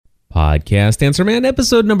Podcast Answer Man,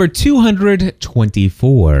 episode number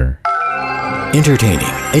 224. Entertaining,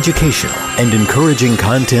 educational, and encouraging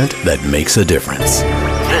content that makes a difference.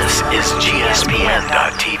 This is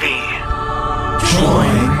GSPN.TV.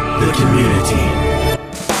 Join the community.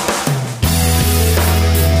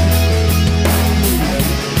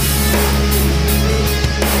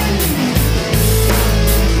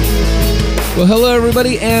 Well, hello,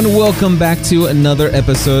 everybody, and welcome back to another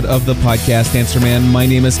episode of the Podcast Answer Man. My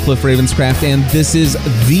name is Cliff Ravenscraft, and this is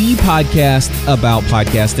the podcast about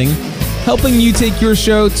podcasting, helping you take your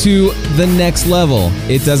show to the next level.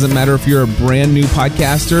 It doesn't matter if you're a brand new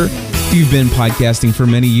podcaster, if you've been podcasting for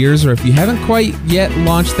many years, or if you haven't quite yet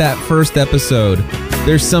launched that first episode.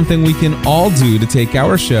 There's something we can all do to take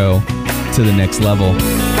our show to the next level.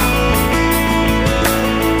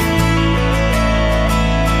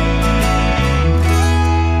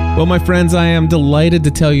 Well, my friends, I am delighted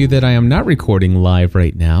to tell you that I am not recording live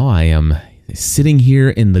right now. I am sitting here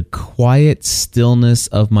in the quiet stillness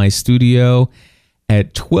of my studio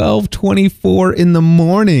at 12:24 in the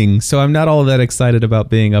morning. So I'm not all that excited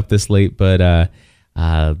about being up this late, but a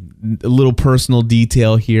little personal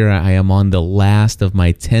detail here. I am on the last of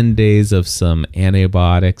my 10 days of some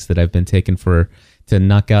antibiotics that I've been taking to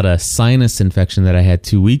knock out a sinus infection that I had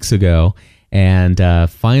 2 weeks ago. And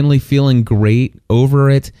finally feeling great over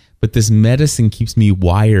it, but this medicine keeps me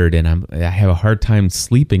wired, and I have a hard time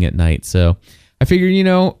sleeping at night. So I figured,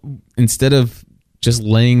 instead of just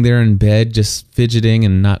laying there in bed, just fidgeting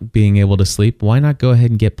and not being able to sleep, why not go ahead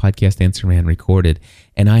and get Podcast Answer Man recorded?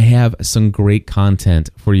 And I have some great content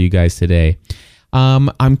for you guys today.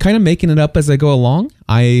 I'm kind of making it up as I go along.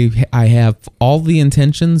 I have all the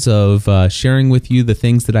intentions of sharing with you the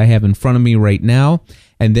things that I have in front of me right now,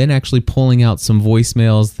 and then actually pulling out some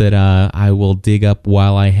voicemails that I will dig up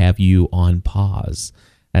while I have you on pause.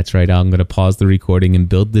 That's right, I'm going to pause the recording and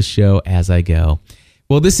build the show as I go.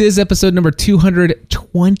 Well, this is episode number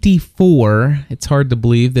 224. It's hard to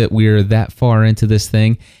believe that we're that far into this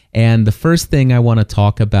thing. And the first thing I want to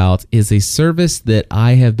talk about is a service that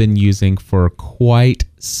I have been using for quite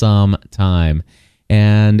some time.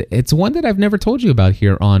 And it's one that I've never told you about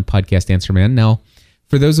here on Podcast Answer Man. Now,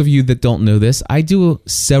 for those of you that don't know this, I do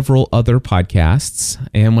several other podcasts.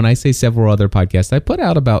 And when I say several other podcasts, I put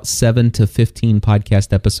out about 7 to 15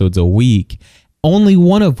 podcast episodes a week, only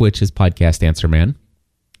one of which is Podcast Answer Man.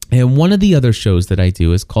 And one of the other shows that I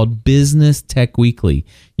do is called Business Tech Weekly.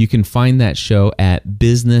 You can find that show at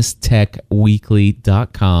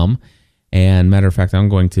businesstechweekly.com. And matter of fact, I'm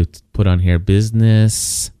going to put on here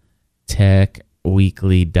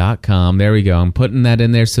businesstechweekly.com. There we go. I'm putting that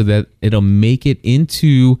in there so that it'll make it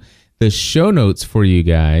into the show notes for you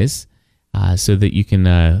guys. So that you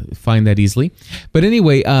can find that easily. But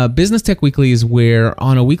anyway, Business Tech Weekly is where,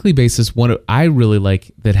 on a weekly basis, what I really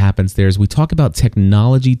like that happens there is we talk about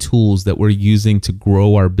technology tools that we're using to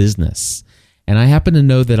grow our business. And I happen to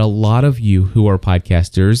know that a lot of you who are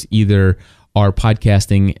podcasters either are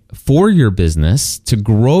podcasting for your business, to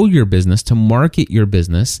grow your business, to market your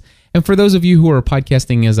business. And for those of you who are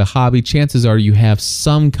podcasting as a hobby, chances are you have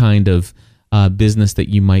some kind of business that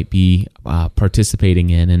you might be participating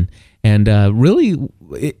in. And really,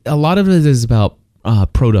 a lot of it is about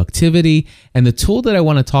productivity. And the tool that I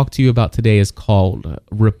want to talk to you about today is called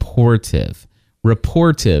Rapportive.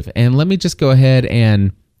 Rapportive. And let me just go ahead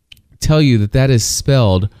and tell you that is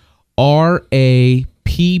spelled Rapportive.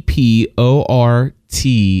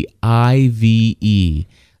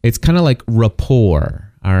 It's kind of like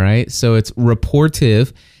rapport. All right. So it's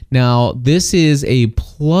Rapportive. Now, this is a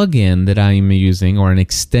plugin that I am using, or an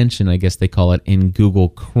extension, I guess they call it, in Google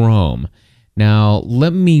Chrome. Now,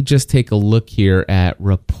 let me just take a look here at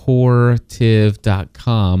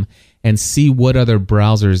Rapportive.com and see what other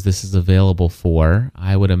browsers this is available for.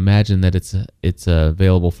 I would imagine that it's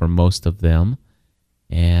available for most of them.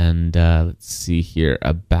 And let's see here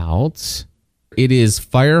about. It is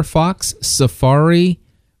Firefox, Safari,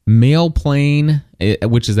 Mailplane,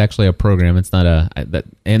 which is actually a program. It's not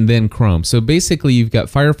and then Chrome. So basically, you've got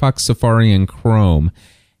Firefox, Safari, and Chrome.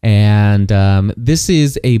 And this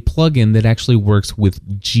is a plugin that actually works with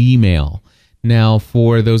Gmail. Now,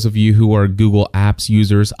 for those of you who are Google Apps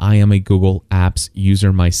users, I am a Google Apps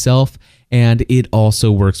user myself, and it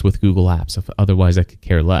also works with Google Apps. Otherwise, I could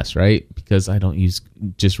care less, right? Because I don't use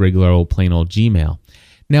just regular old plain old Gmail.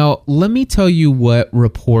 Now, let me tell you what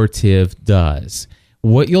Rapportive does.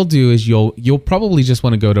 What you'll do is you'll probably just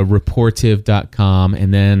want to go to Rapportive.com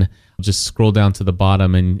and then just scroll down to the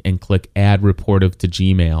bottom and click Add Rapportive to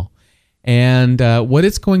Gmail. And what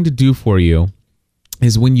it's going to do for you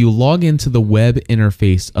is when you log into the web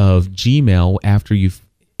interface of Gmail after you've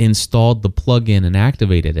installed the plugin and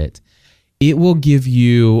activated it, it will give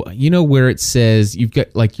you, where it says you've got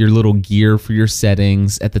like your little gear for your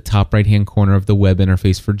settings at the top right-hand corner of the web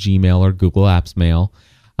interface for Gmail or Google Apps Mail.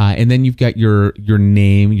 And then you've got your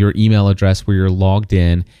name, your email address where you're logged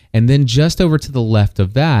in. And then just over to the left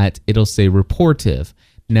of that, it'll say Rapportive.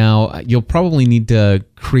 Now, you'll probably need to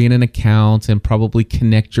create an account and probably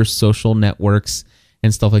connect your social networks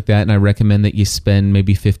and stuff like that. And I recommend that you spend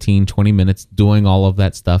maybe 15, 20 minutes doing all of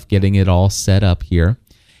that stuff, getting it all set up here.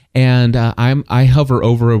 And I hover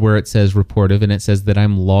over where it says Rapportive, and it says that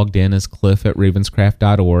I'm logged in as Cliff at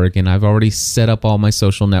ravenscraft.org, and I've already set up all my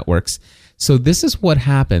social networks. So this is what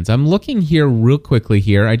happens. I'm looking here real quickly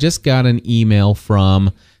here. I just got an email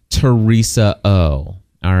from Teresa O.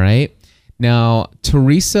 All right. Now,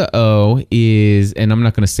 Teresa O is, and I'm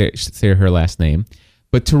not going to say her last name,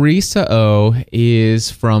 but Teresa O is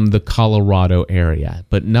from the Colorado area.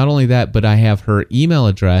 But not only that, but I have her email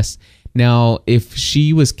address. Now, if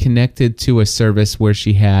she was connected to a service where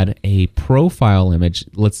she had a profile image,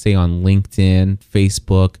 let's say on LinkedIn,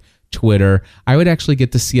 Facebook, Twitter, I would actually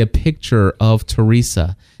get to see a picture of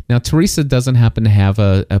Teresa. Now, Teresa doesn't happen to have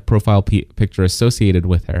a profile picture associated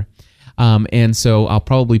with her. And so I'll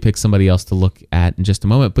probably pick somebody else to look at in just a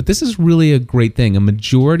moment. But this is really a great thing. A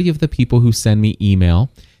majority of the people who send me email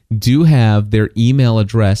do have their email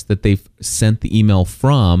address that they've sent the email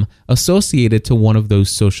from associated to one of those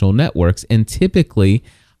social networks. And typically,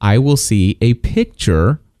 I will see a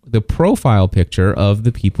picture, the profile picture of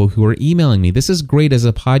the people who are emailing me. This is great as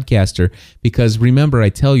a podcaster because remember, I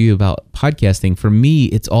tell you about podcasting. For me,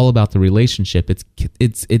 it's all about the relationship.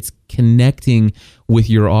 It's connecting with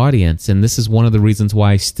your audience. And this is one of the reasons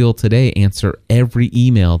why I still today answer every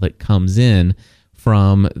email that comes in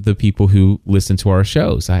from the people who listen to our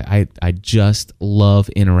shows. I just love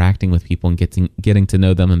interacting with people and getting to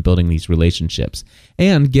know them and building these relationships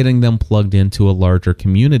and getting them plugged into a larger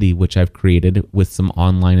community, which I've created with some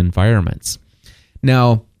online environments.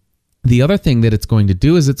 Now, the other thing that it's going to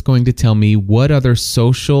do is it's going to tell me what other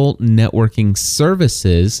social networking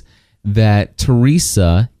services that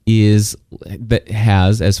Teresa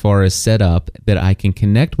has as far as set up that I can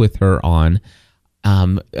connect with her on,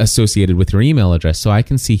 associated with your email address. So I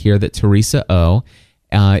can see here that Teresa O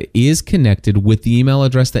is connected with the email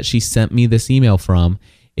address that she sent me this email from.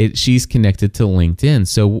 She's connected to LinkedIn.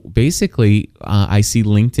 So basically, I see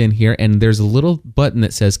LinkedIn here, and there's a little button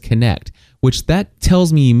that says connect, which that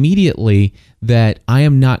tells me immediately that I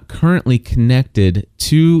am not currently connected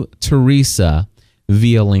to Teresa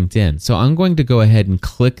via LinkedIn. So I'm going to go ahead and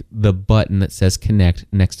click the button that says connect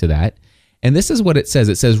next to that. And this is what it says.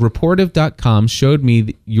 It says, Rapportive.com showed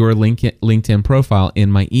me your LinkedIn profile in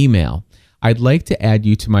my email. I'd like to add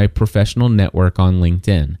you to my professional network on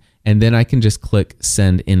LinkedIn. And then I can just click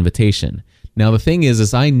send invitation. Now, the thing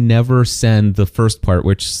is I never send the first part,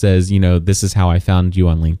 which says, this is how I found you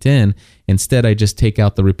on LinkedIn. Instead, I just take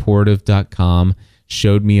out the Rapportive.com,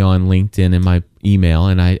 showed me on LinkedIn in my email,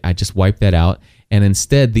 and I just wipe that out. And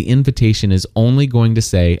instead, the invitation is only going to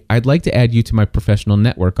say, I'd like to add you to my professional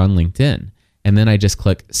network on LinkedIn. And then I just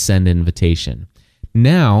click send invitation.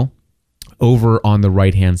 Now, over on the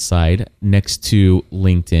right-hand side, next to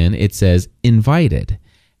LinkedIn, it says invited.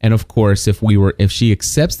 And of course, if she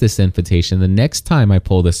accepts this invitation, the next time I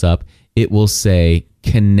pull this up, it will say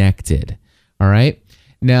connected. All right.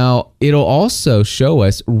 Now, it'll also show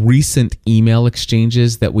us recent email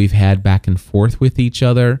exchanges that we've had back and forth with each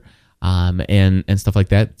other. And stuff like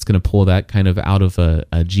that. It's going to pull that kind of out of a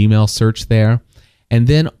Gmail search there. And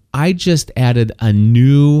then I just added a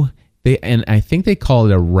new, and I think they call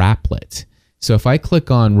it a rapplet. So if I click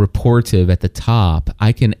on Rapportive at the top,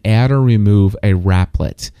 I can add or remove a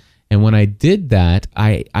rapplet. And when I did that,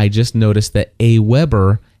 I just noticed that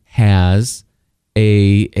Aweber has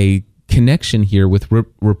a connection here with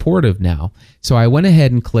Rapportive now. So I went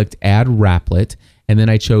ahead and clicked add rapplet. And then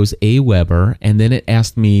I chose Aweber, and then it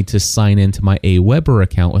asked me to sign into my Aweber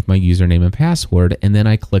account with my username and password, and then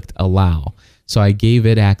I clicked allow. So I gave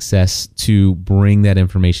it access to bring that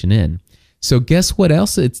information in. So guess what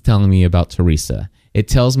else it's telling me about Teresa? It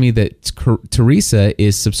tells me that Teresa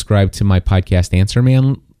is subscribed to my podcast answer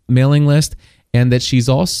mailing list, and that she's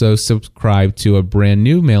also subscribed to a brand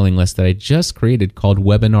new mailing list that I just created called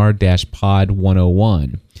Webinar-Pod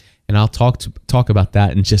 101. And I'll talk about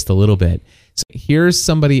that in just a little bit. So here's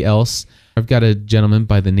somebody else. I've got a gentleman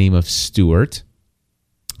by the name of Stuart.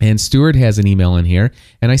 And Stuart has an email in here.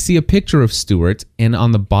 And I see a picture of Stuart. And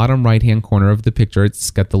on the bottom right-hand corner of the picture,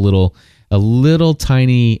 it's got a little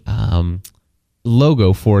tiny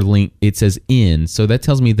logo for link. It says in. So that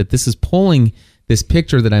tells me that this is pulling this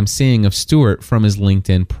picture that I'm seeing of Stuart from his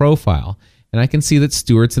LinkedIn profile. and I can see that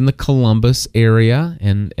Stuart's in the Columbus area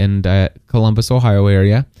and Columbus, Ohio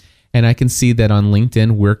area, and I can see that on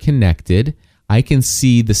LinkedIn we're connected. I can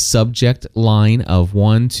see the subject line of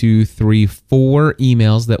 1, 2, 3, 4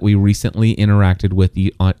 emails that we recently interacted with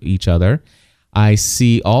each other. I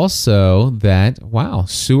see also that, wow,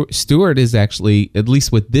 Stuart is actually, at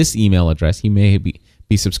least with this email address, he may be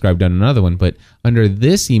subscribed on another one, but under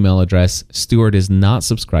this email address, Stuart is not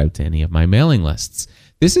subscribed to any of my mailing lists.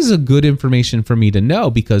 This is a good information for me to know,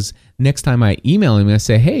 because next time I email him, I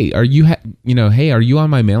say, hey, are you on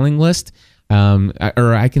my mailing list?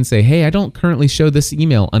 Or I can say, hey, I don't currently show this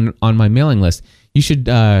email on my mailing list. You should,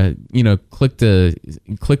 click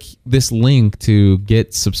this link to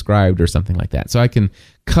get subscribed or something like that. So I can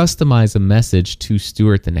customize a message to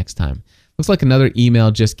Stuart the next time. Looks like another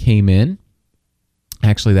email just came in.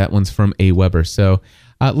 Actually, that one's from A. Weber. So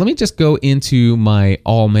let me just go into my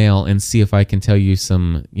all mail and see if I can tell you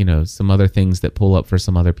some other things that pull up for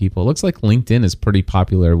some other people. It looks like LinkedIn is pretty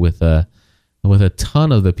popular with a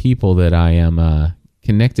ton of the people that I am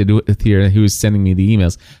connected with here who's sending me the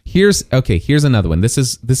emails. Here's another one. This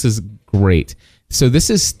is great. So this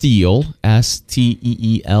is Steele,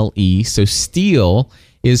 Steele. So Steele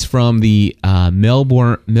is from the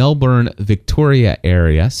Melbourne, Victoria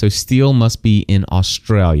area. So Steele must be in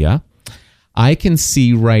Australia. I can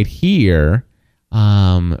see right here,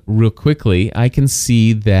 real quickly, I can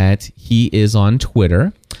see that he is on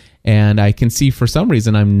Twitter. And I can see for some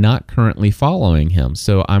reason I'm not currently following him.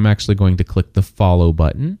 So I'm actually going to click the follow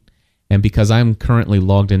button. And because I'm currently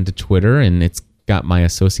logged into Twitter and it's got my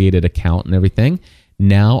associated account and everything,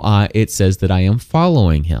 now it says that I am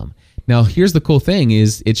following him. Now, here's the cool thing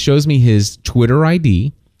is it shows me his Twitter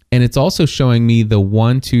ID, and it's also showing me the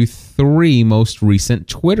 1, 2, 3 most recent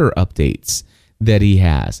Twitter updates that he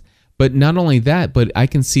has. But not only that, but I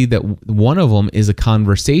can see that one of them is a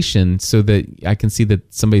conversation, so that I can see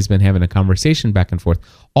that somebody's been having a conversation back and forth.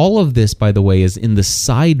 All of this, by the way, is in the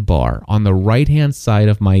sidebar on the right-hand side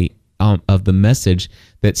of my of the message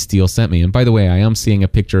that Steele sent me. And by the way, I am seeing a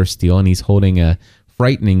picture of Steele, and he's holding a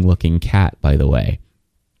frightening-looking cat, by the way.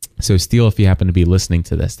 So Steele, if you happen to be listening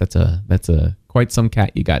to this, that's a quite some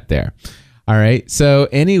cat you got there. All right. So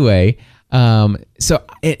anyway. And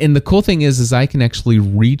the cool thing is I can actually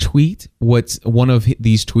retweet what's one of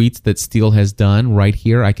these tweets that Steele has done right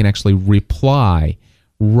here. I can actually reply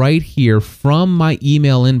right here from my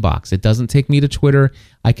email inbox. It doesn't take me to Twitter.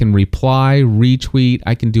 I can reply, retweet.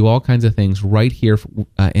 I can do all kinds of things right here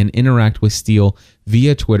and interact with Steele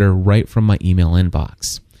via Twitter right from my email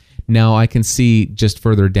inbox. Now I can see just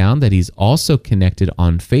further down that he's also connected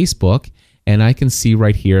on Facebook. And I can see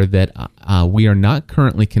right here that we are not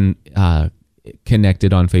currently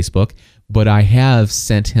connected on Facebook, but I have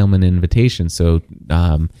sent him an invitation. So,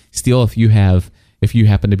 Steele, if you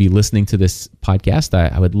happen to be listening to this podcast,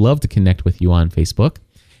 I would love to connect with you on Facebook.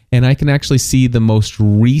 And I can actually see the most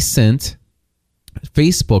recent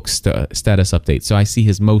Facebook status update. So I see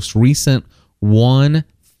his most recent one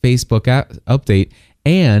Facebook update,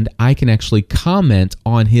 and I can actually comment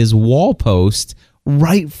on his wall post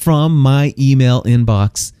right from my email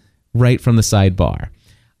inbox, right from the sidebar.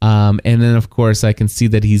 And then, of course, I can see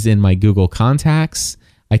that he's in my Google contacts.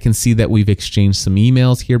 I can see that we've exchanged some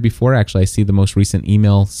emails here before. Actually, I see the most recent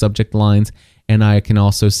email subject lines, and I can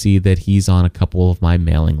also see that he's on a couple of my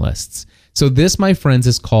mailing lists. So this, my friends,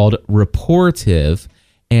 is called Rapportive.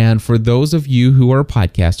 And for those of you who are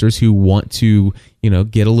podcasters who want to,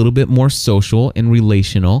 get a little bit more social and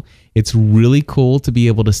relational, it's really cool to be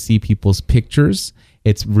able to see people's pictures.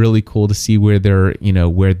 It's really cool to see where they're,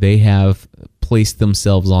 where they have placed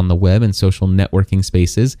themselves on the web and social networking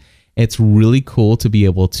spaces. It's really cool to be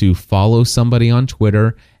able to follow somebody on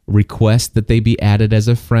Twitter, request that they be added as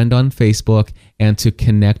a friend on Facebook, and to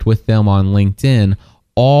connect with them on LinkedIn,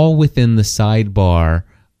 all within the sidebar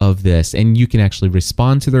of this. And you can actually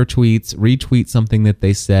respond to their tweets, retweet something that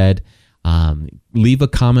they said, leave a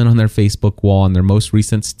comment on their Facebook wall on their most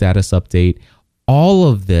recent status update. All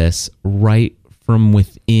of this right from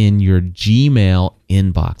within your Gmail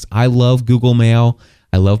inbox. I love Google Mail.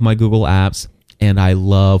 I love my Google apps, and I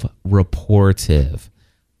love Rapportive.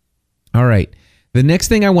 All right. The next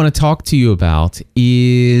thing I want to talk to you about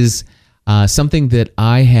is something that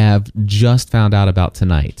I have just found out about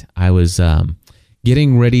tonight. I was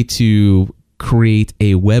getting ready to create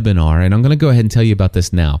a webinar, and I'm going to go ahead and tell you about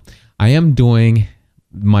this now. I am doing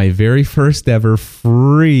my very first ever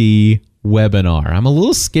free webinar. I'm a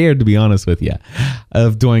little scared, to be honest with you,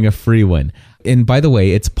 of doing a free one. And by the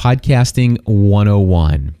way, it's Podcasting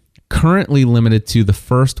 101. Currently limited to the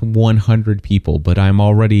first 100 people, but I'm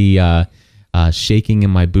already shaking in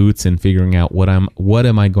my boots and figuring out what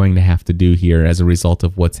am I going to have to do here as a result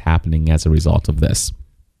of what's happening as a result of this.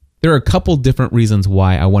 There are a couple different reasons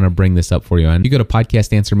why I want to bring this up for you. And you go to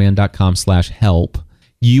podcastanswerman.com/help.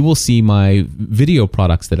 You will see my video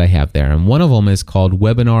products that I have there. And one of them is called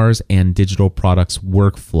Webinars and Digital Products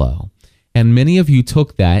Workflow. And many of you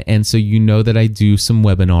took that, and so you know that I do some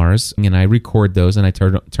webinars, and I record those, and I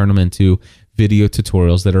turn them into video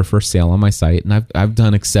tutorials that are for sale on my site, and I've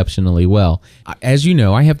done exceptionally well. As you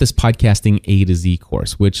know, I have this podcasting A to Z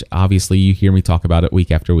course, which obviously you hear me talk about it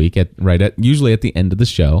week after week, usually at the end of the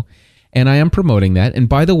show, and I am promoting that. And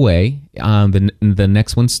by the way, the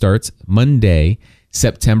next one starts Monday,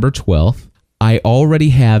 September 12th. I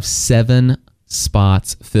already have 7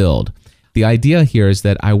 spots filled. The idea here is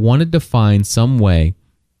that I wanted to find some way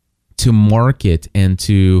to market and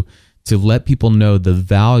to let people know the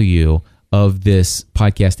value of this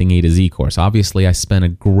podcasting A to Z course. Obviously, I spent a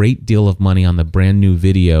great deal of money on the brand new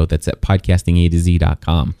video that's at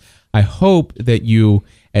podcastingatoz.com. I hope that you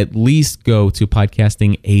at least go to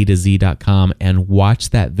podcastingatoz.com and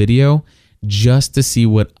watch that video just to see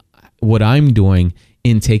what I'm doing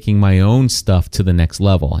in taking my own stuff to the next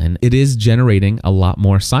level. And it is generating a lot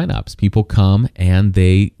more signups. People come and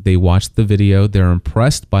they watch the video, they're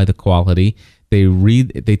impressed by the quality, they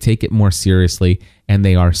take it more seriously, and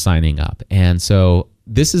they are signing up. And so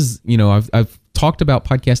this is, I've talked about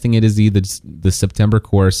Podcasting A to Z, the September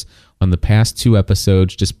course, on the past 2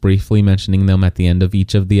 episodes, just briefly mentioning them at the end of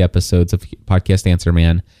each of the episodes of Podcast Answer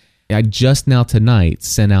Man. I just now tonight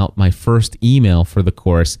sent out my first email for the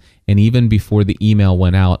course, and even before the email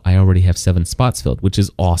went out, I already have 7 spots filled, which is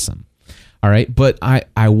awesome. All right, but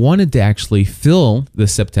I wanted to actually fill the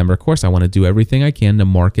September course. I want to do everything I can to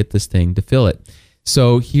market this thing to fill it.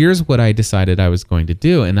 So here's what I decided I was going to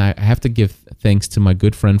do, and I have to give thanks to my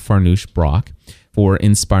good friend Farnoosh Brock for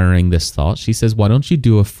inspiring this thought. She says, "Why don't you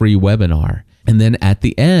do a free webinar? And then at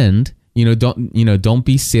the end, don't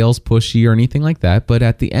be sales pushy or anything like that, but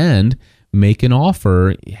at the end, make an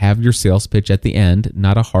offer, have your sales pitch at the end,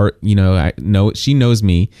 not a heart, I know she knows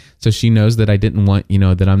me, so she knows that I didn't want,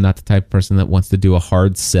 that I'm not the type of person that wants to do a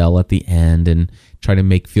hard sell at the end and try to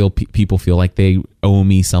make people feel like they owe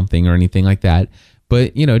me something or anything like that.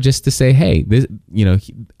 But, just to say, hey, this,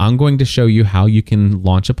 I'm going to show you how you can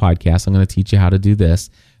launch a podcast. I'm going to teach you how to do this.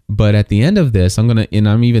 But at the end of this, and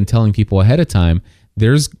I'm even telling people ahead of time,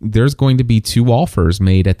 there's going to be 2 offers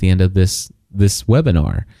made at the end of this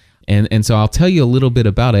webinar. And so I'll tell you a little bit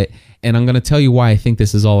about it, and I'm going to tell you why I think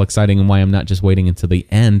this is all exciting and why I'm not just waiting until the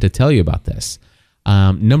end to tell you about this.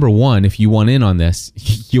 Number one, if you want in on this,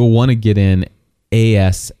 you'll want to get in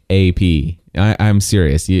ASAP. I'm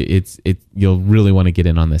serious. You'll really want to get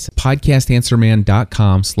in on this.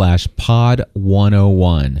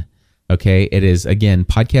 podcastanswerman.com/pod101. Okay, it is, again,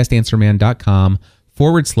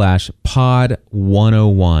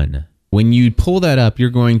 podcastanswerman.com/pod101. When you pull that up, you're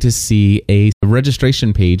going to see a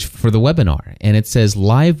registration page for the webinar, and it says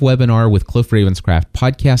live webinar with Cliff Ravenscraft,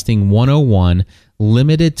 Podcasting 101,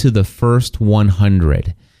 limited to the first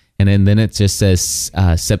 100. And then it just says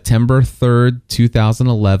September 3rd,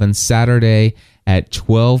 2011, Saturday at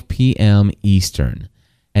 12 p.m. Eastern.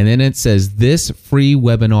 And then it says this free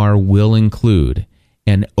webinar will include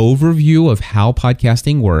an overview of how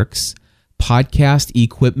podcasting works, podcast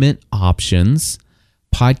equipment options,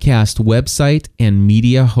 podcast website and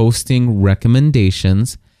media hosting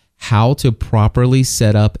recommendations, how to properly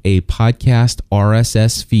set up a podcast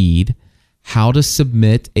RSS feed, how to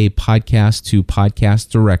submit a podcast to podcast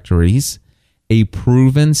directories, a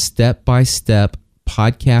proven step-by-step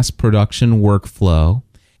podcast production workflow,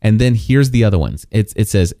 and then here's the other ones. It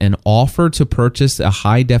says an offer to purchase a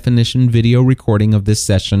high-definition video recording of this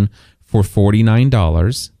session for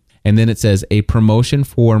 $49. And then it says a promotion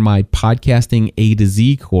for my Podcasting A to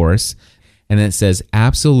Z course. And then it says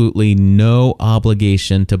absolutely no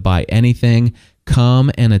obligation to buy anything.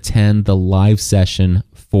 Come and attend the live session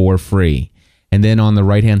for free. And then on the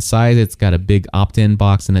right-hand side, it's got a big opt-in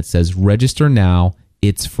box, and it says register now.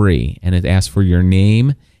 It's free. And it asks for your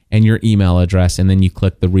name and your email address, and then you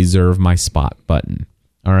click the reserve my spot button.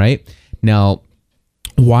 All right. Now,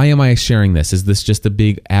 why am I sharing this? Is this just a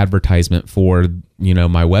big advertisement for,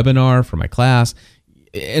 my webinar, for my class?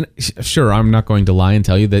 And sure, I'm not going to lie and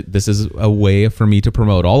tell you that this is a way for me to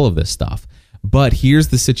promote all of this stuff. But here's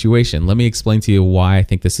the situation. Let me explain to you why I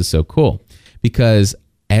think this is so cool. Because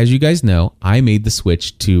as you guys know, I made the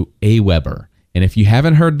switch to Aweber. And if you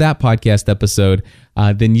haven't heard that podcast episode,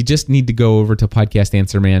 then you just need to go over to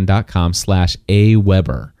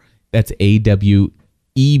podcastanswerman.com/Aweber. That's AWEBER.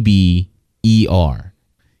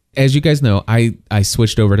 As you guys know, I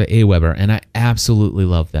switched over to Aweber, and I absolutely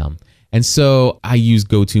love them. And so I use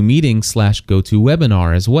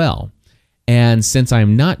GoToMeeting/GoToWebinar as well. And since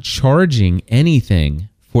I'm not charging anything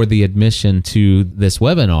for the admission to this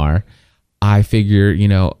webinar, I figure,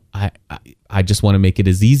 I just want to make it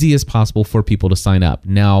as easy as possible for people to sign up.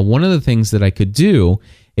 Now, one of the things that I could do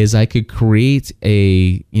is I could create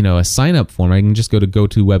a sign up form. I can just go to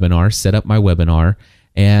GoToWebinar, set up my webinar,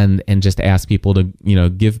 and just ask people to,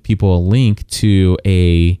 give people a link to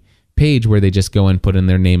a page where they just go and put in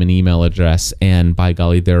their name and email address, and by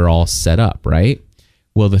golly, they're all set up, right?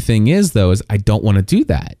 Well, the thing is, though, is I don't want to do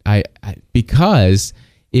that. Because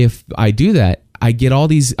if I do that, I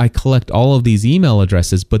collect all of these email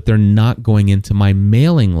addresses, but they're not going into my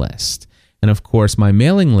mailing list. And of course, my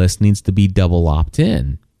mailing list needs to be double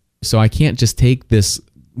opt-in. So I can't just take this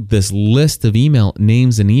list of email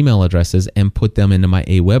names and email addresses and put them into my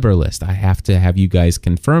Aweber list. I have to have you guys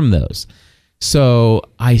confirm those. So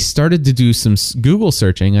I started to do some Google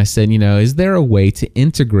searching. I said, is there a way to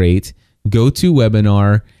integrate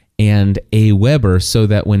GoToWebinar and Aweber so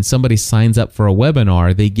that when somebody signs up for a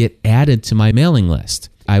webinar, they get added to my mailing list?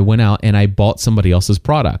 I went out and I bought somebody else's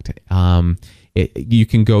product. You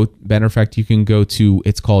can go to,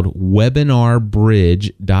 it's called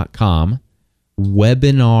webinarbridge.com,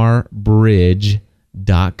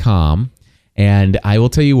 webinarbridge.com. And I will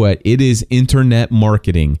tell you what, it is internet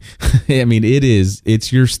marketing. I mean,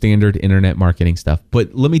 it's your standard internet marketing stuff.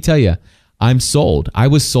 But let me tell you, I'm sold. I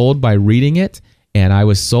was sold by reading it, and I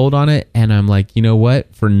was sold on it. And I'm like, you know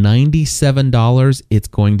what? For $97, it's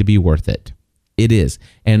going to be worth it. It is.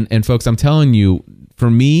 And folks, I'm telling you,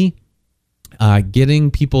 for me,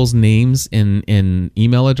 getting people's names and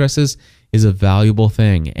email addresses is a valuable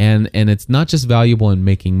thing. And it's not just valuable in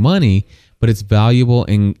making money, but it's valuable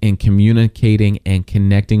in communicating and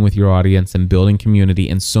connecting with your audience and building community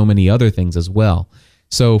and so many other things as well.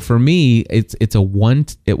 So for me, it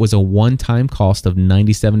was a one-time cost of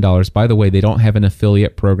 $97. By the way, they don't have an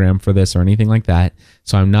affiliate program for this or anything like that,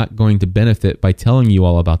 so I'm not going to benefit by telling you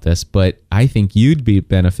all about this, but I think you'd be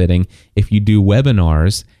benefiting if you do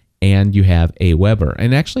webinars and you have Aweber.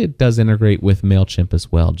 And actually, it does integrate with MailChimp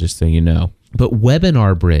as well, just so you know. But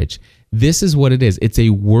Webinar Bridge, this is what it is. It's a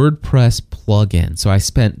WordPress plugin. So I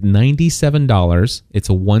spent $97. It's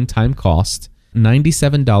a one-time cost.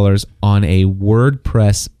 $97 on a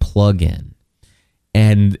WordPress plugin.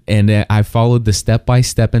 And I followed the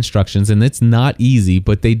step-by-step instructions, and it's not easy,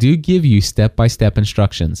 but they do give you step-by-step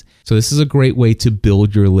instructions. So this is a great way to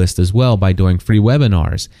build your list as well by doing free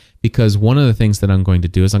webinars, because one of the things that I'm going to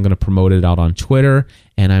do is I'm going to promote it out on Twitter,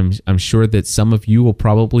 and I'm sure that some of you will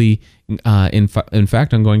probably, in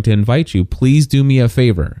fact, I'm going to invite you. Please do me a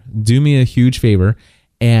favor. Do me a huge favor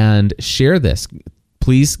and share this.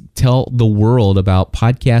 Please tell the world about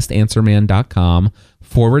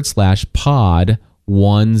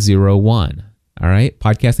podcastanswerman.com/pod101. All right,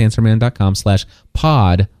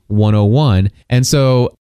 podcastanswerman.com/pod101. And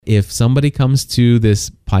so if somebody comes to this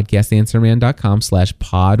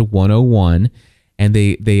podcastanswerman.com/pod101 and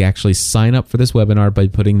they actually sign up for this webinar by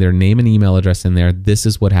putting their name and email address in there, this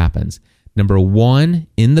is what happens. Number one,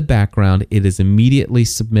 in the background, it is immediately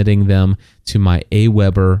submitting them to my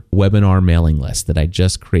Aweber webinar mailing list that I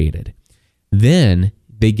just created. Then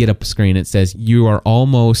they get up a screen that says, you are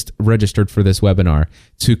almost registered for this webinar.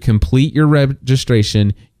 To complete your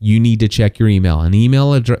registration, you need to check your email. An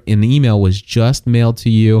email was just mailed to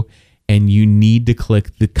you, and you need to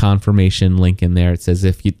click the confirmation link in there. It says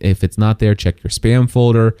if it's not there, check your spam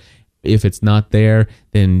folder. If it's not there,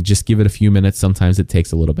 then just give it a few minutes. Sometimes it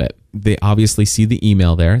takes a little bit. They obviously see the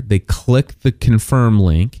email there. They click the confirm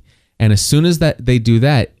link. And as soon as they do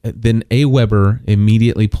that, then Aweber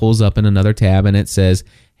immediately pulls up in another tab and it says,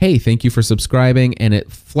 hey, thank you for subscribing. And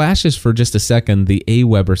it flashes for just a second, the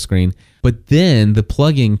Aweber screen. But then the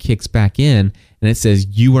plugin kicks back in and it says,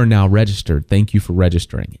 you are now registered. Thank you for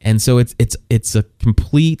registering. And so it's a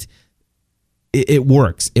complete, it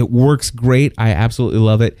works. It works great. I absolutely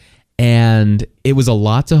love it. And it was a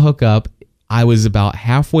lot to hook up. I was about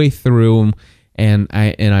halfway through, and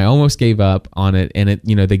I almost gave up on it. And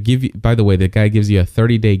they give you, by the way, the guy gives you a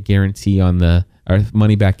 30-day guarantee or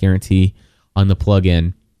money back guarantee on the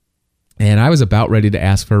plugin. And I was about ready to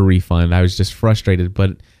ask for a refund. I was just frustrated,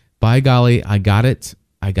 but by golly, I got it.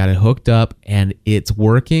 I got it hooked up, and it's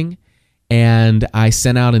working. And I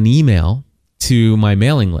sent out an email to my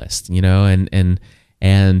mailing list, and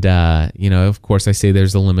of course, I say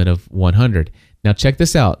there's a limit of 100. Now, check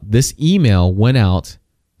this out. This email went out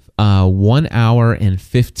 1 hour and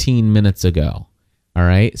 15 minutes ago. All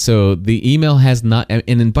right. So the email has not.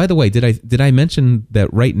 And by the way, did I mention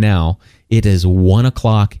that right now it is 1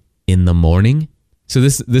 o'clock in the morning? So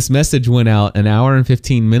this message went out an hour and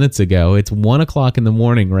 15 minutes ago. It's 1 o'clock in the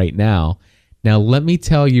morning right now. Now, let me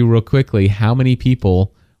tell you real quickly how many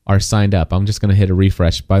people are signed up. I'm just going to hit a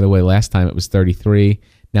refresh. By the way, last time it was 33.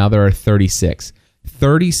 Now there are 36.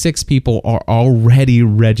 36 people are already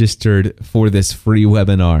registered for this free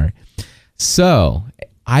webinar. So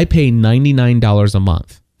I pay $99 a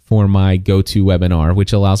month for my GoToWebinar,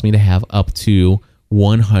 which allows me to have up to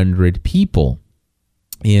 100 people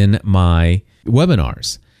in my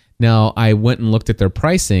webinars. Now, I went and looked at their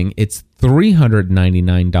pricing. It's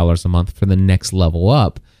 $399 a month for the next level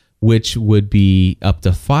up, which would be up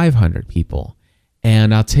to 500 people.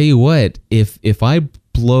 And I'll tell you what, if I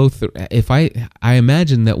blow through, I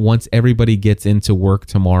imagine that once everybody gets into work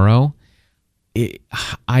tomorrow,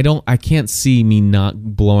 I can't see me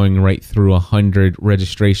not blowing right through 100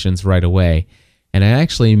 registrations right away. And I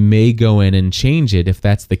actually may go in and change it if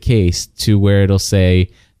that's the case to where it'll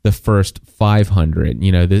say the first 500.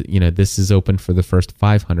 This is open for the first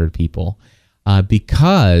 500 people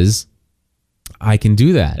because I can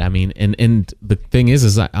do that. I mean, and the thing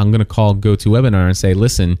is I'm going to call GoToWebinar and say,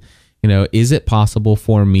 listen, is it possible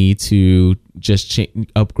for me to just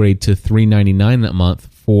upgrade to $399 a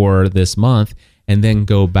month for this month and then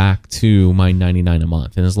go back to my $99 a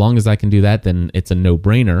month? And as long as I can do that, then it's a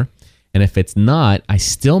no-brainer. And if it's not, I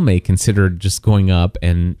still may consider just going up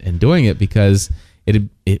and doing it because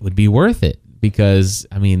it would be worth it. Because,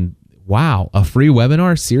 I mean, wow, a free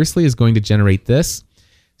webinar seriously is going to generate this.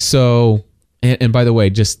 So, and by the way, I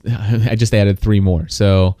just added 3 more.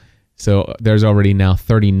 So there's already now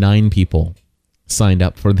 39 people signed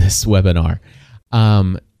up for this webinar.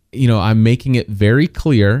 I'm making it very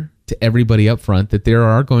clear to everybody up front that there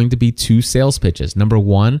are going to be 2 sales pitches. Number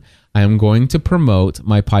 1, I am going to promote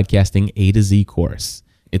my podcasting A to Z course.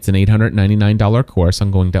 It's an $899 course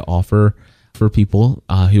I'm going to offer for people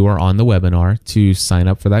who are on the webinar to sign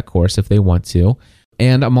up for that course if they want to.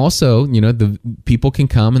 And I'm also, the people can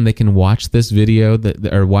come and they can watch this video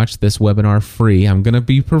or watch this webinar free. I'm going to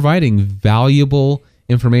be providing valuable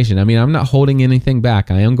information. I mean, I'm not holding anything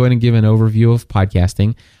back. I am going to give an overview of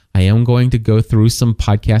podcasting. I am going to go through some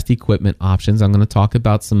podcast equipment options. I'm going to talk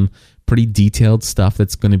about some pretty detailed stuff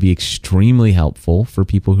that's going to be extremely helpful for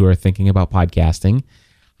people who are thinking about podcasting.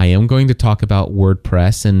 I am going to talk about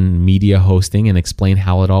WordPress and media hosting and explain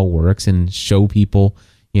how it all works and show people,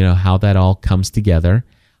 how that all comes together.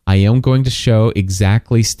 I am going to show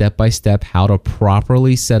exactly step-by-step how to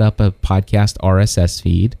properly set up a podcast RSS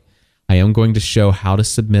feed. I am going to show how to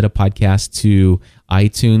submit a podcast to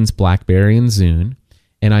iTunes, BlackBerry, and Zune.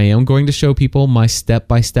 And I am going to show people my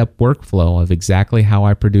step-by-step workflow of exactly how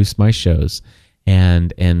I produce my shows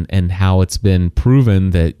and how it's been proven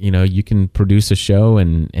that, you can produce a show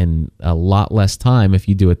in a lot less time if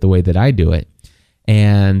you do it the way that I do it.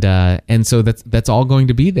 And so that's all going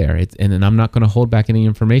to be there. And I'm not going to hold back any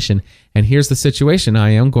information. And here's the situation. I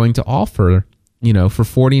am going to offer, for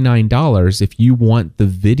 $49, if you want the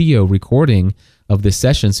video recording of this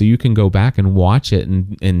session so you can go back and watch it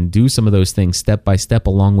and do some of those things step by step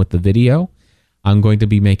along with the video, I'm going to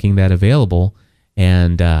be making that available.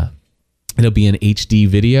 And it'll be an HD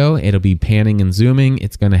video. It'll be panning and zooming.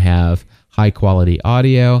 It's going to have high quality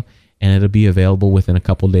audio. And it'll be available within a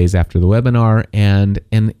couple days after the webinar. And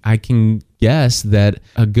I can guess that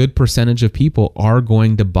a good percentage of people are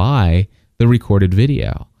going to buy the recorded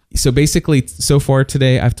video. So basically, so far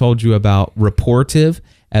today, I've told you about Rapportive.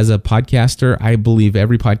 As a podcaster, I believe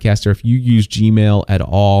every podcaster, if you use Gmail at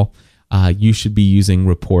all, you should be using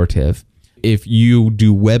Rapportive. If you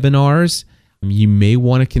do webinars, you may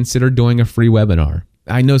want to consider doing a free webinar.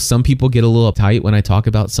 I know some people get a little uptight when I talk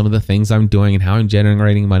about some of the things I'm doing and how I'm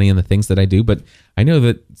generating money and the things that I do, but I know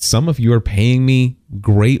that some of you are paying me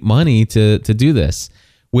great money to do this,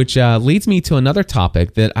 which leads me to another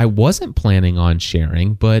topic that I wasn't planning on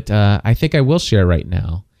sharing, but I think I will share right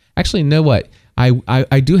now. Actually, you know what?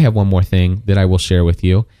 I do have one more thing that I will share with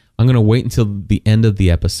you. I'm going to wait until the end of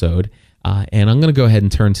the episode, and I'm going to go ahead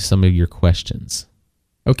and turn to some of your questions.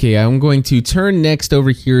 Okay, I'm going to turn next over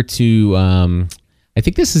here to... I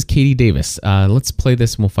think this is Katie Davis. Let's play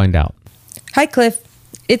this and we'll find out. Hi, Cliff.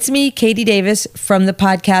 It's me, Katie Davis, from the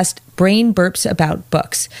podcast Brain Burps About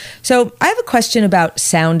Books. So I have a question about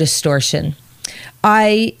sound distortion.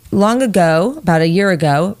 I, long ago, about a year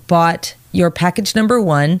ago, bought your package number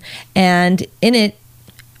 1, and in it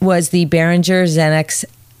was the Behringer Xenex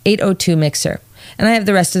 802 mixer. And I have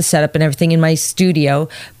the rest of the setup and everything in my studio,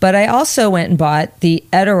 but I also went and bought the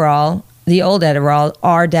Adderall, the old Adderall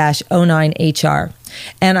R-09HR.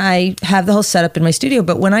 And I have the whole setup in my studio.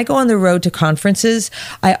 But when I go on the road to conferences,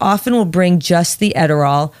 I often will bring just the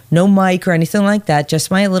Adderall, no mic or anything like that,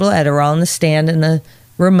 just my little Adderall in the stand and the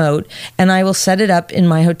remote. And I will set it up in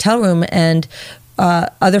my hotel room, and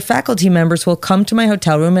other faculty members will come to my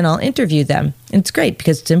hotel room and I'll interview them. And it's great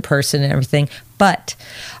because it's in person and everything. But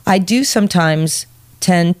I do sometimes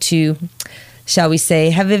tend to, shall we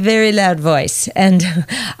say, have a very loud voice. And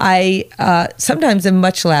I sometimes am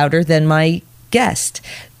much louder than my guest.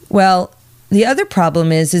 Well, the other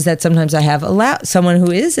problem is that sometimes I have someone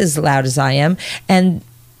who is as loud as I am, and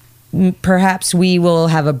perhaps we will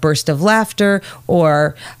have a burst of laughter,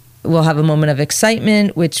 or we'll have a moment of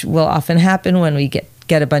excitement, which will often happen when we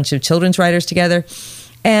get a bunch of children's writers together.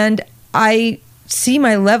 And I see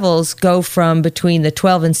my levels go from between the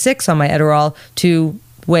 12 and 6 on my Adderall to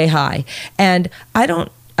way high. And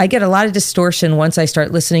I get a lot of distortion once I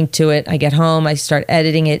start listening to it. I get home, I start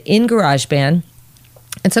editing it in GarageBand.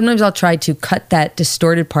 And sometimes I'll try to cut that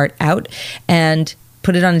distorted part out and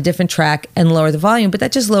put it on a different track and lower the volume. But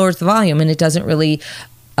that just lowers the volume, and it doesn't really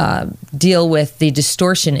deal with the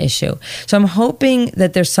distortion issue. So I'm hoping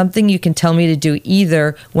that there's something you can tell me to do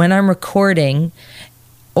either when I'm recording,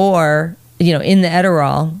 or in the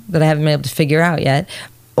Adderall that I haven't been able to figure out yet,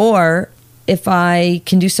 or if I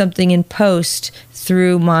can do something in post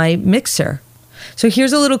through my mixer. So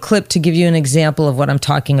here's a little clip to give you an example of what I'm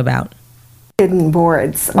talking about. Hidden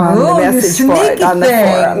boards on the message board on the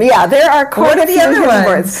forum. Yeah, there are quite a few hidden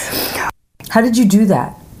boards. How did you do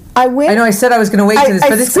that? I know I said I was going to wait to this,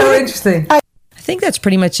 but it's so interesting. I think that's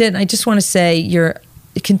pretty much it. I just want to say you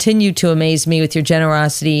continue to amaze me with your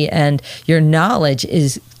generosity, and your knowledge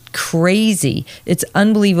is crazy. It's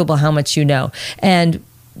unbelievable how much you know. And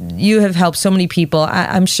you have helped so many people.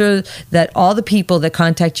 I'm sure that all the people that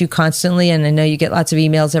contact you constantly, and I know you get lots of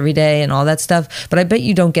emails every day and all that stuff, but I bet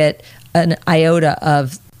you don't get an iota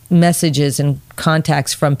of messages and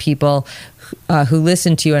contacts from people who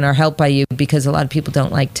listen to you and are helped by you, because a lot of people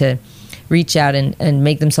don't like to reach out and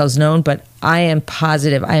make themselves known. But I am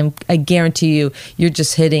positive, I guarantee you're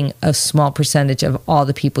just hitting a small percentage of all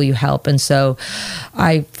the people you help. And so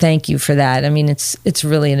I thank you for that. I mean, it's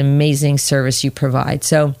really an amazing service you provide.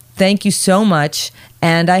 So thank you so much.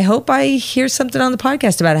 And I hope I hear something on the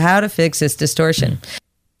podcast about how to fix this distortion.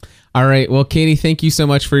 All right. Well, Katie, thank you so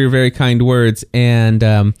much for your very kind words.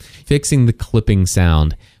 And fixing the clipping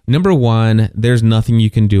sound. Number one, there's nothing you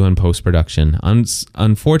can do in post-production.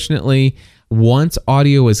 Unfortunately, once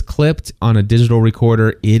audio is clipped on a digital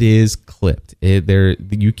recorder, it is clipped.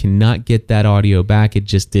 You cannot get that audio back. It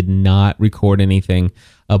just did not record anything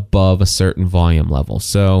above a certain volume level.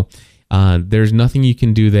 So there's nothing you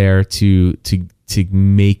can do there to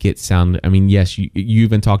make it sound. I mean, yes, you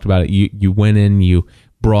even talked about it. You went in, you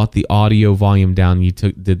brought the audio volume down. You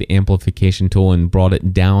did the amplification tool and brought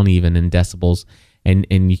it down even in decibels.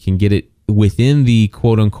 And you can get it within the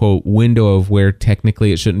quote-unquote window of where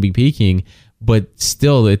technically it shouldn't be peaking, but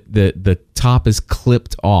still the top is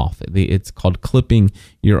clipped off. It's called clipping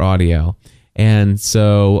your audio. And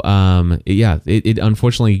so,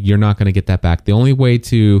 unfortunately, you're not going to get that back. The only way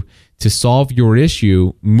to solve your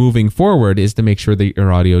issue moving forward is to make sure that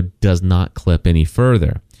your audio does not clip any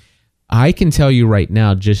further. I can tell you right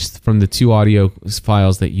now, just from the 2 audio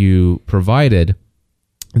files that you provided,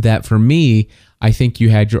 that for me, I think you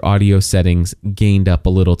had your audio settings gained up a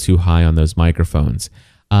little too high on those microphones.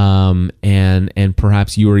 And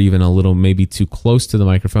perhaps you were even a little maybe too close to the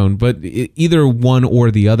microphone, but either one or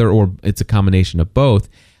the other, or it's a combination of both.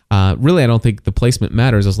 Really, I don't think the placement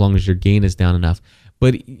matters as long as your gain is down enough.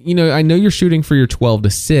 But, I know you're shooting for your 12 to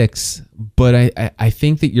 6, but I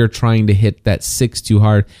think that you're trying to hit that 6 too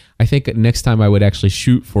hard. I think next time I would actually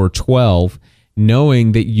shoot for 12,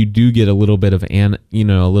 knowing that you do get a little bit of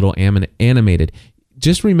animated.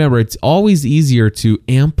 Just remember, it's always easier to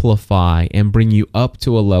amplify and bring you up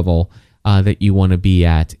to a level that you want to be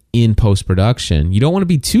at in post-production. You don't want to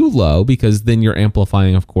be too low, because then you're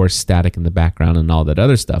amplifying, of course, static in the background and all that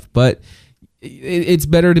other stuff. But it's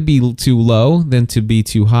better to be too low than to be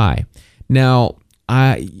too high. Now,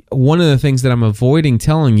 one of the things that I'm avoiding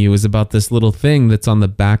telling you is about this little thing that's on the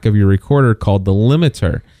back of your recorder called the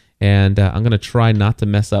limiter. And I'm going to try not to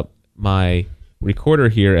mess up my recorder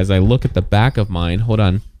here as I look at the back of mine. Hold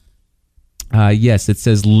on. Yes, it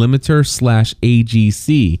says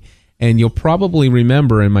limiter/AGC. And you'll probably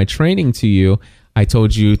remember in my training to you, I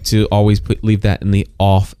told you to always leave that in the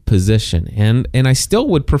off position. And I still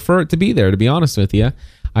would prefer it to be there, to be honest with you.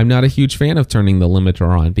 I'm not a huge fan of turning the limiter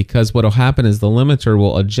on, because what will happen is the limiter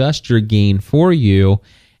will adjust your gain for you,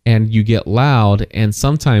 and you get loud, and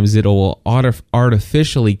sometimes it'll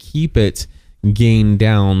artificially keep it gain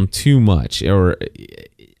down too much, or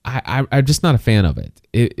I'm just not a fan of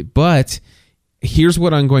it. But here's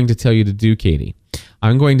what I'm going to tell you to do, Katie.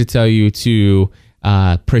 I'm going to tell you to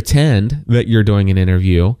pretend that you're doing an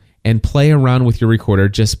interview and play around with your recorder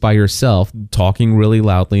just by yourself, talking really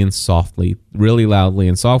loudly and softly,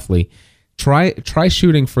 Try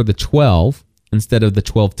shooting for the 12 instead of the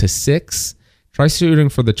 12 to 6. Try shooting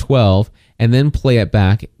for the 12 and then play it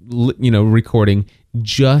back, recording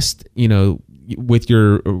just, with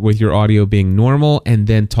your audio being normal and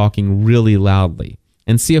then talking really loudly,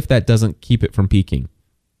 and see if that doesn't keep it from peaking.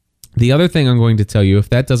 The other thing I'm going to tell you, if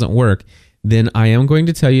that doesn't work, then I am going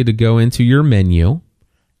to tell you to go into your menu.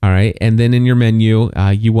 All right. And then in your menu,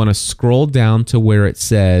 you want to scroll down to where it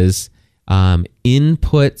says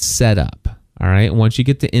input setup. All right. Once you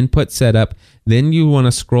get to input setup, then you want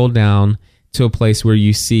to scroll down to a place where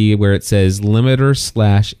you see where it says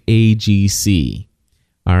limiter/AGC.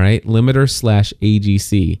 All right.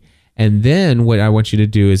 Limiter/AGC. And then what I want you to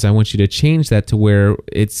do is I want you to change that to where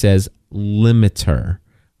it says limiter.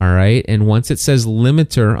 All right. And once it says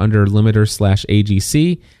limiter under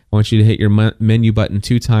limiter/AGC, I want you to hit your menu button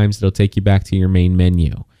 2 times. It'll take you back to your main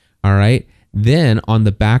menu. All right. Then on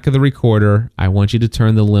the back of the recorder, I want you to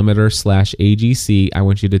turn the limiter/AGC. I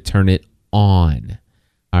want you to turn it on.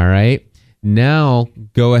 All right. Now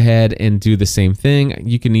go ahead and do the same thing.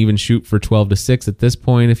 You can even shoot for 12 to 6 at this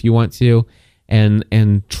point if you want to,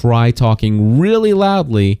 and try talking really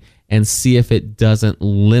loudly and see if it doesn't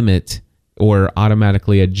limit or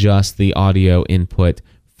automatically adjust the audio input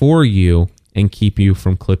for you and keep you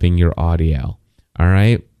from clipping your audio. All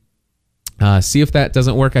right. See if that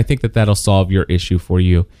doesn't work. I think that'll solve your issue for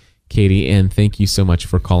you, Katie. And thank you so much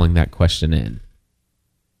for calling that question in.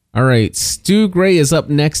 All right. Stu Gray is up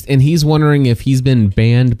next, and he's wondering if he's been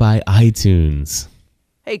banned by iTunes.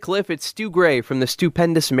 Hey, Cliff. It's Stu Gray from the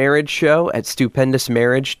Stupendous Marriage Show at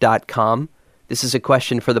stupendousmarriage.com. This is a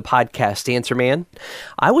question for the podcast Answer Man.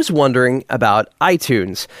 I was wondering about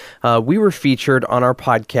iTunes. We were featured on our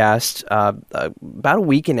podcast about a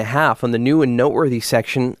week and a half on the new and noteworthy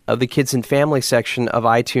section of the kids and family section of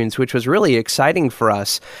iTunes, which was really exciting for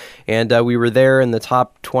us. And we were there in the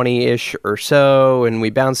top 20-ish or so, and we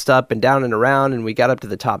bounced up and down and around, and we got up to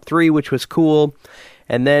the top 3, which was cool.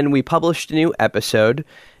 And then we published a new episode.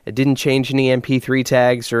 It didn't change any MP3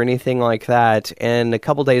 tags or anything like that. And a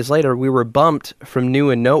couple days later, we were bumped from New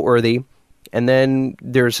and Noteworthy. And then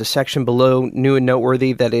there's a section below New and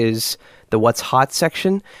Noteworthy that is the What's Hot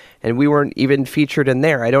section. And we weren't even featured in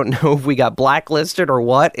there. I don't know if we got blacklisted or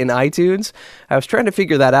what in iTunes. I was trying to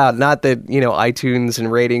figure that out. Not that, iTunes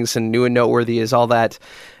and ratings and New and Noteworthy is all that.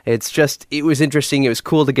 It's just, it was interesting. It was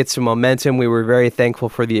cool to get some momentum. We were very thankful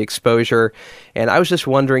for the exposure. And I was just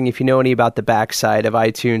wondering if you know any about the backside of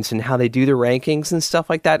iTunes and how they do the rankings and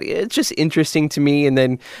stuff like that. It's just interesting to me. And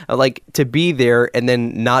then, to be there and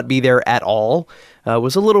then not be there at all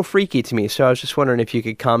was a little freaky to me. So I was just wondering if you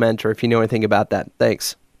could comment or if you know anything about that.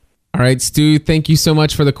 Thanks. All right, Stu, thank you so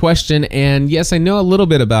much for the question. And yes, I know a little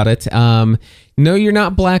bit about it. No, you're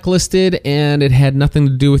not blacklisted, and it had nothing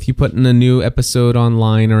to do with you putting a new episode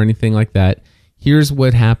online or anything like that. Here's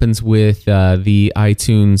what happens with the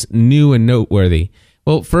iTunes New and Noteworthy.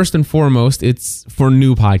 Well, first and foremost, it's for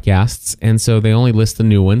new podcasts, and so they only list the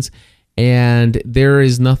new ones. And there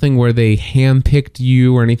is nothing where they handpicked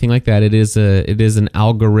you or anything like that. It is an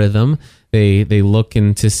algorithm. They look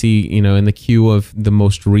in to see, in the queue of the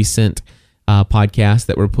most recent podcasts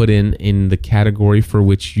that were put in the category for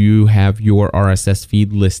which you have your RSS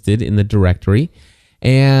feed listed in the directory.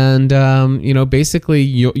 And, basically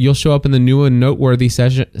you'll show up in the New and Noteworthy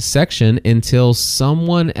section until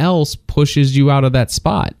someone else pushes you out of that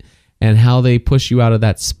spot. And how they push you out of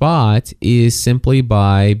that spot is simply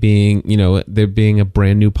by being, there being a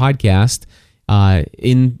brand new podcast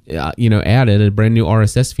added, a brand new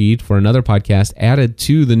RSS feed for another podcast added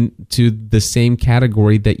to the same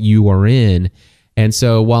category that you are in. And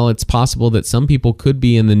so while it's possible that some people could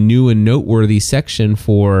be in the New and Noteworthy section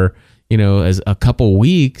for, as a couple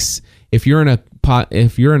weeks, if you're in a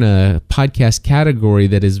podcast category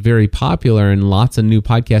that is very popular and lots of new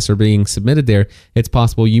podcasts are being submitted there, it's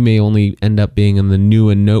possible you may only end up being in the New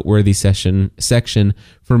and Noteworthy section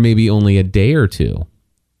for maybe only a day or two,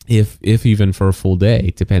 if even for a full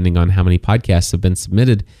day, depending on how many podcasts have been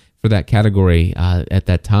submitted for that category at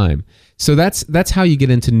that time. So that's how you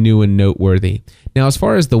get into New and Noteworthy. Now, as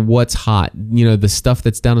far as the What's Hot, the stuff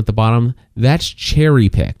that's down at the bottom, that's cherry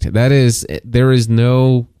picked. There is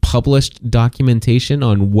no published documentation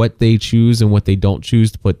on what they choose and what they don't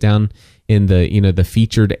choose to put down in the the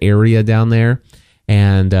featured area down there.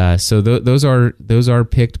 And so those are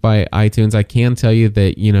picked by iTunes. I can tell you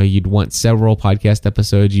that you'd want several podcast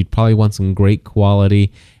episodes. You'd probably want some great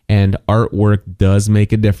quality, and artwork does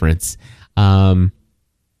make a difference. And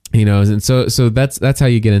so that's how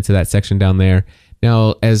you get into that section down there.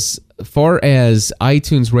 Now, as far as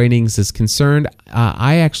iTunes ratings is concerned,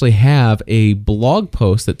 I actually have a blog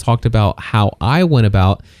post that talked about how I went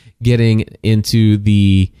about getting into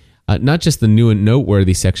the not just the new and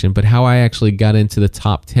noteworthy section, but how I actually got into the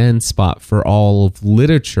top 10 spot for all of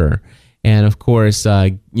literature. And of course,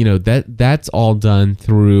 that's all done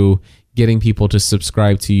through getting people to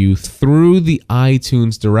subscribe to you through the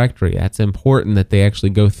iTunes directory. That's important that they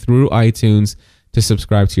actually go through iTunes to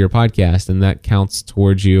subscribe to your podcast, and that counts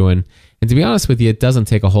towards you. And to be honest with you, it doesn't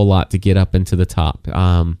take a whole lot to get up into the top.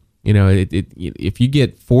 If you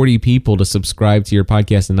get 40 people to subscribe to your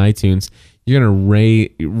podcast in iTunes, you're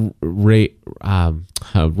going to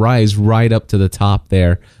rise right up to the top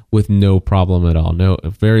there with no problem at all.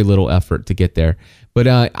 Very little effort to get there. But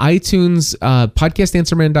iTunes,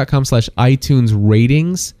 podcastanswerman.com/iTunes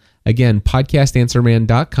ratings. Again,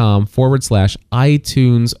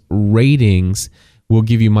 podcastanswerman.com/iTunes ratings will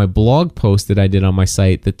give you my blog post that I did on my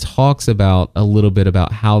site that talks about a little bit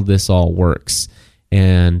about how this all works,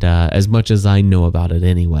 and as much as I know about it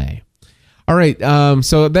anyway. All right,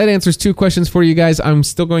 so that answers 2 questions for you guys. I'm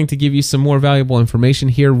still going to give you some more valuable information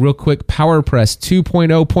here real quick. PowerPress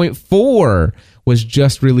 2.0.4 was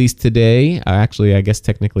just released today. Actually, I guess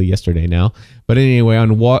technically yesterday now. But anyway,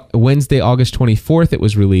 on Wednesday, August 24th, it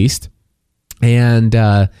was released. And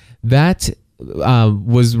that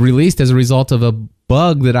was released as a result of a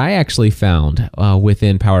bug that I actually found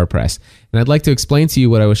within PowerPress. And I'd like to explain to you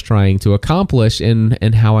what I was trying to accomplish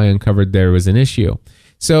and how I uncovered there was an issue.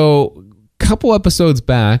 So couple episodes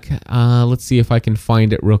back, let's see if I can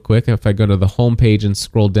find it real quick. If I go to the home page and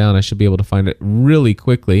scroll down, I should be able to find it really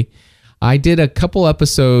quickly. I did a couple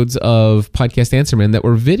episodes of Podcast Answerman that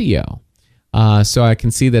were video. So I can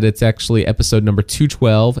see that it's actually episode number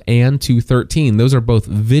 212 and 213. Those are both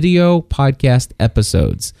video podcast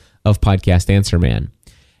episodes of Podcast Answerman.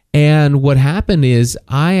 And what happened is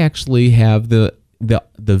I actually have the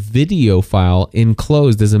video file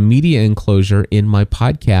enclosed as a media enclosure in my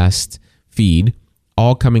podcast feed,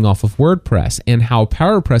 all coming off of WordPress. And how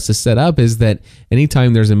PowerPress is set up is that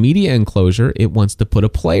anytime there's a media enclosure, it wants to put a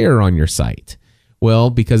player on your site. Well,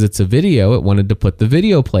 because it's a video, it wanted to put the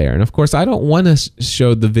video player. And of course, I don't want to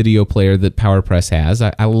show the video player that PowerPress has.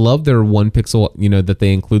 I love their 1Pixel, that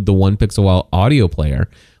they include the 1Pixel audio player,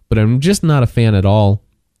 but I'm just not a fan at all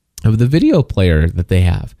of the video player that they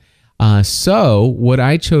have. So what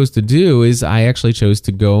I chose to do is I actually chose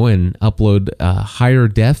to go and upload a high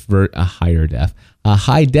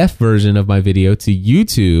def version of my video to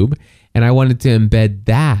YouTube, and I wanted to embed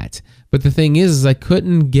that. But the thing is I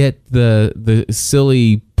couldn't get the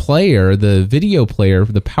silly player, the video player,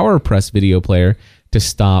 the PowerPress video player, to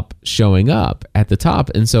stop showing up at the top.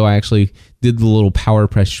 And so I actually did the little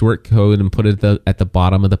PowerPress shortcode and put it at the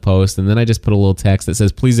bottom of the post, and then I just put a little text that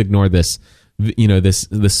says, please ignore this.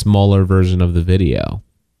 The smaller version of the video.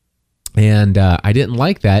 And I didn't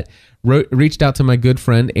like that. Reached out to my good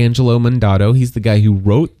friend Angelo Mandato. He's the guy who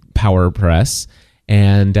wrote PowerPress,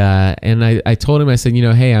 and I told him, I said,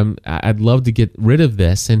 hey, I'd love to get rid of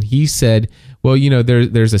this. And he said, well,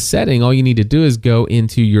 there's a setting. All you need to do is go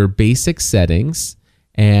into your basic settings.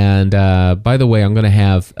 And by the way, I'm going to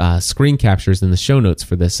have screen captures in the show notes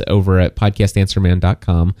for this over at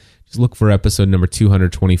podcastanswerman.com. Just look for episode number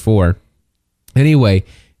 224. Anyway,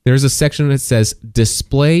 there's a section that says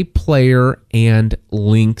display player and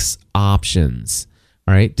links options.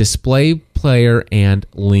 All right, display player and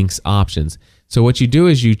links options. So what you do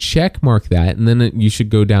is you check mark that, and then you should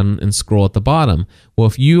go down and scroll at the bottom. Well,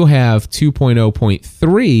 if you have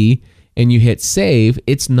 2.0.3 and you hit save,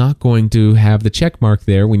 it's not going to have the check mark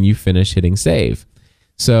there when you finish hitting save.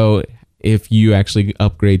 So if you actually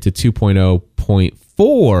upgrade to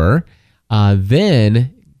 2.0.4,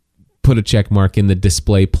 then put a check mark in the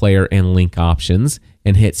display player and link options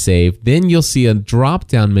and hit save. Then you'll see a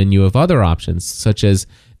drop-down menu of other options, such as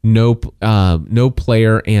no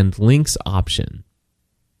player and links option.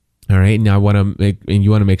 All right, now you want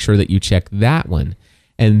to make sure that you check that one,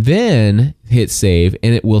 and then hit save,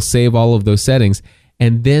 and it will save all of those settings.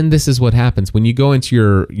 And then this is what happens when you go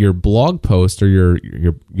into your blog post or your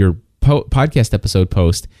podcast episode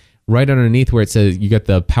post. Right underneath where it says you got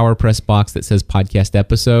the PowerPress box that says podcast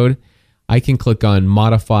episode, I can click on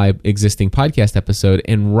modify existing podcast episode,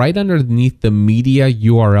 and right underneath the media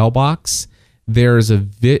URL box, there's an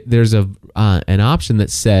option that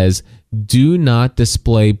says do not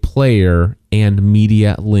display player and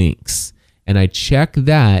media links. And I checked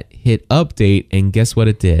that, hit update, and guess what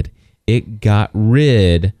it did? It got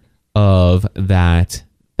rid of that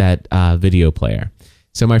video player.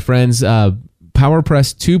 So my friends,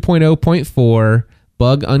 PowerPress 2.0.4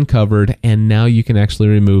 bug uncovered, and now you can actually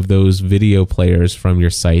remove those video players from your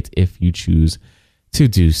site if you choose to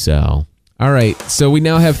do so. All right, so we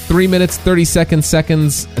now have 3 minutes, 30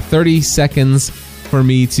 seconds for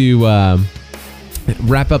me to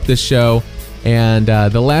wrap up this show. And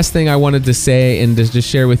the last thing I wanted to say and to just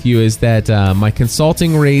share with you is that my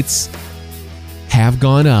consulting rates have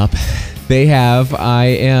gone up. They have. I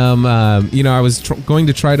am, I was going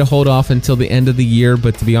to try to hold off until the end of the year,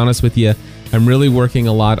 but to be honest with you, I'm really working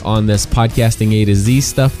a lot on this podcasting A to Z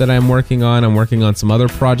stuff that I'm working on. I'm working on some other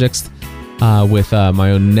projects with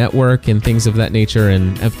my own network and things of that nature,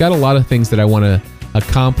 and I've got a lot of things that I want to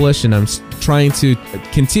accomplish, and I'm trying to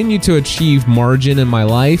continue to achieve margin in my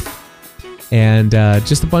life, and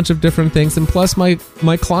just a bunch of different things. And plus, my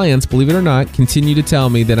clients, believe it or not, continue to tell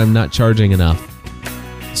me that I'm not charging enough.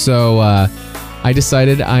 So I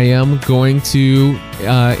decided I am going to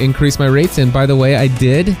increase my rates. And by the way, I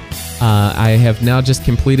did. I have now just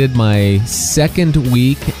completed my second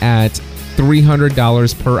week at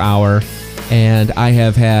 $300 per hour. And I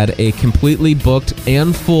have had a completely booked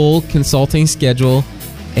and full consulting schedule.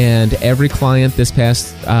 And every client this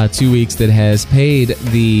past 2 weeks that has paid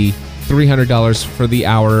the $300 for the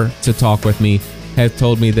hour to talk with me have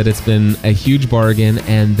told me that it's been a huge bargain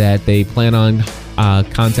and that they plan on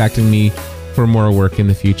contacting me for more work in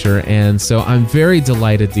the future. And so I'm very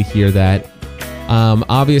delighted to hear that.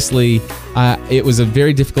 Obviously, it was a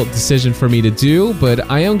very difficult decision for me to do,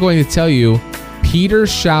 but I am going to tell you,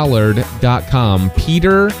 petershallard.com,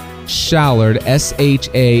 Peter Shallard,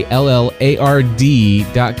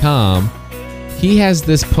 SHALLARD.com. He has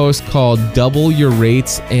this post called Double Your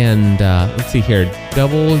Rates, and let's see here,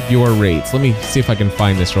 Double Your Rates. Let me see if I can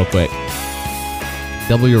find this real quick.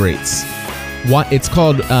 Double Your Rates. It's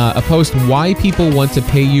called a post, Why People Want to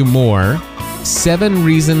Pay You More, 7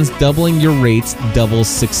 Reasons Doubling Your Rates Doubles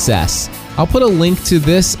Success. I'll put a link to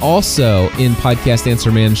this also in Podcast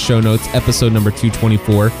Answer Man show notes, episode number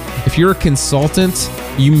 224. If you're a consultant,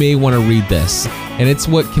 you may want to read this. And it's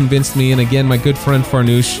what convinced me, and again, my good friend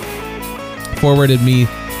Farnoosh forwarded me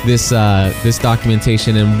this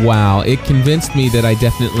documentation, and wow, it convinced me that I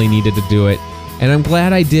definitely needed to do it. And I'm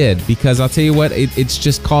glad I did, because I'll tell you what, it's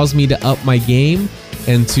just caused me to up my game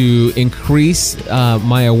and to increase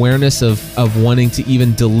my awareness of wanting to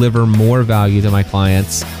even deliver more value to my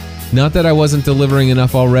clients. Not that I wasn't delivering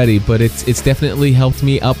enough already, but it's definitely helped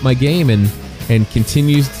me up my game and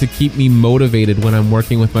continues to keep me motivated when I'm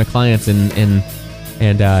working with my clients, and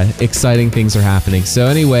exciting things are happening. So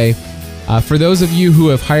anyway, for those of you who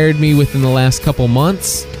have hired me within the last couple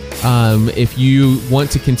months, if you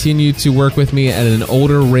want to continue to work with me at an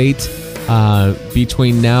older rate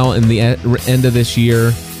between now and the end of this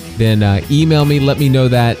year, then email me, let me know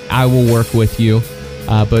that. I will work with you.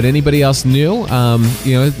 But anybody else new,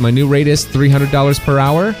 my new rate is $300 per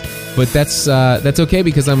hour. But that's okay,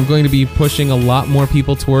 because I'm going to be pushing a lot more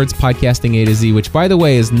people towards podcasting A to Z, which, by the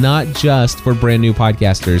way, is not just for brand new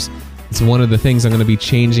podcasters. It's one of the things I'm going to be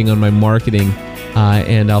changing on my marketing,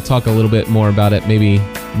 and I'll talk a little bit more about it maybe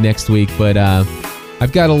next week. But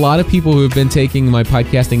I've got a lot of people who have been taking my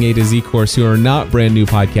Podcasting A to Z course who are not brand new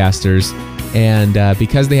podcasters, and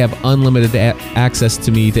because they have unlimited access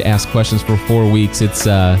to me to ask questions for 4 weeks, it's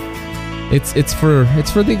for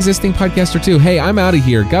the existing podcaster too. Hey, I'm out of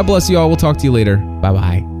here. God bless you all. We'll talk to you later.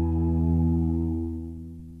 Bye-bye.